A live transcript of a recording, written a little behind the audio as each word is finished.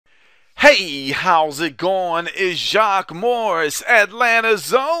Hey, how's it going? It's Jacque Morris,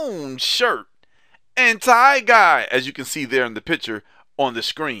 Atlanta's own shirt and tie guy, as you can see there in the picture on the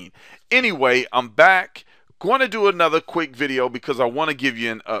screen. Anyway, I'm back. Going to do another quick video because I want to give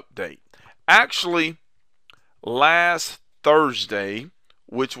you an update. Actually, last Thursday,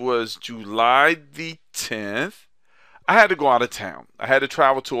 which was July the 10th, I had to go out of town. I had to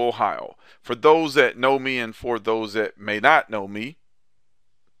travel to Ohio. For those that know me and for those that may not know me,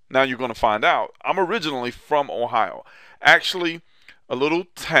 now you're going to find out. I'm originally from Ohio. Actually, a little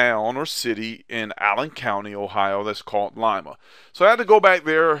town or city in Allen County, Ohio, that's called Lima. So I had to go back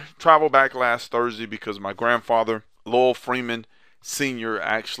there, travel back last Thursday because my grandfather, Lowell Freeman Sr.,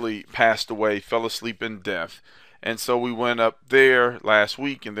 actually passed away, fell asleep in death. And so we went up there last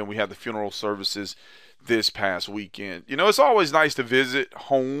week, and then we had the funeral services this past weekend. You know, it's always nice to visit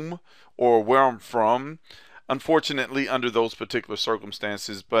home or where I'm from, unfortunately under those particular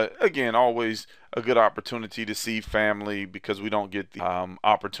circumstances, but again, always a good opportunity to see family because we don't get the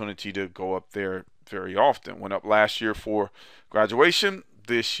opportunity to go up there very often. Went up last year for graduation,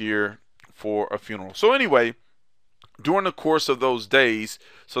 this year for a funeral. So anyway, during the course of those days,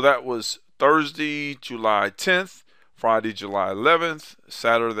 so that was Thursday, July 10th, Friday, July 11th,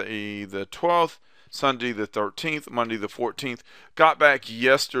 Saturday the 12th, Sunday the 13th, Monday the 14th, got back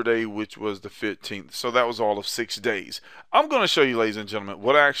yesterday, which was the 15th. So that was all of 6 days. I'm going to show you, ladies and gentlemen,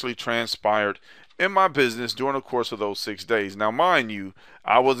 what actually transpired in my business during the course of those 6 days. Now, mind you,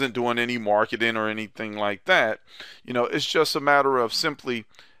 I wasn't doing any marketing or anything like that. You know, it's just a matter of simply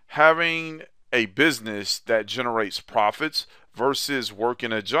having a business that generates profits versus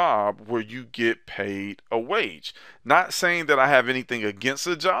working a job where you get paid a wage. Not saying that I have anything against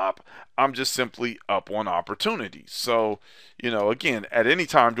a job. I'm just simply up on opportunities. So, you know, again, at any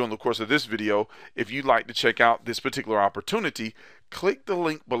time during the course of this video, if you'd like to check out this particular opportunity, click the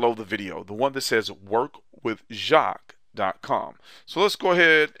link below the video, the one that says workwithjacque.com. So let's go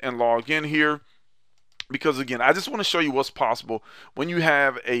ahead and log in here, because again, I just want to show you what's possible when you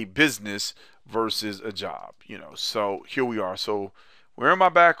have a business versus a job, you know. So here we are. So we're in my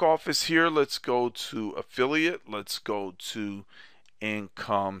back office here. Let's go to affiliate. Let's go to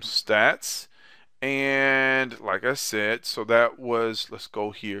income stats. And like I said, so that was, let's go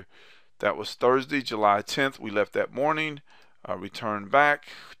here. That was Thursday, July 10th. We left that morning, returned back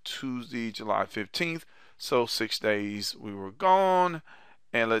Tuesday, July 15th. So 6 days we were gone.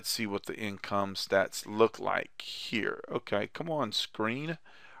 And let's see what the income stats look like here. Okay, come on, screen.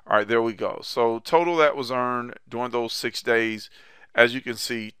 All right, there we go. So total that was earned during those 6 days, as you can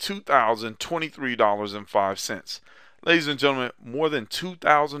see, $2,023.05. Ladies and gentlemen, more than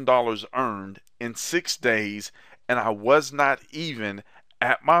 $2,000 earned in 6 days, and I was not even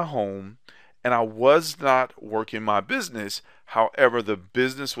at my home, and I was not working my business. However, the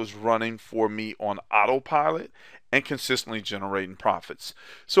business was running for me on autopilot and consistently generating profits.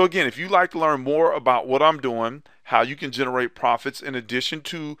 So again, if you'd like to learn more about what I'm doing, how you can generate profits in addition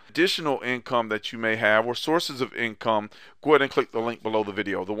to additional income that you may have or sources of income, go ahead and click the link below the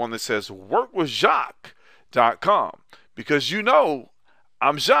video, the one that says workwithjacque.com, because you know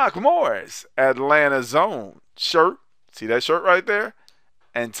I'm Jacque Morris, Atlanta's own shirt. See that shirt right there?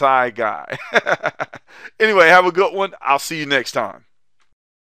 And tie guy. Anyway, have a good one. I'll see you next time.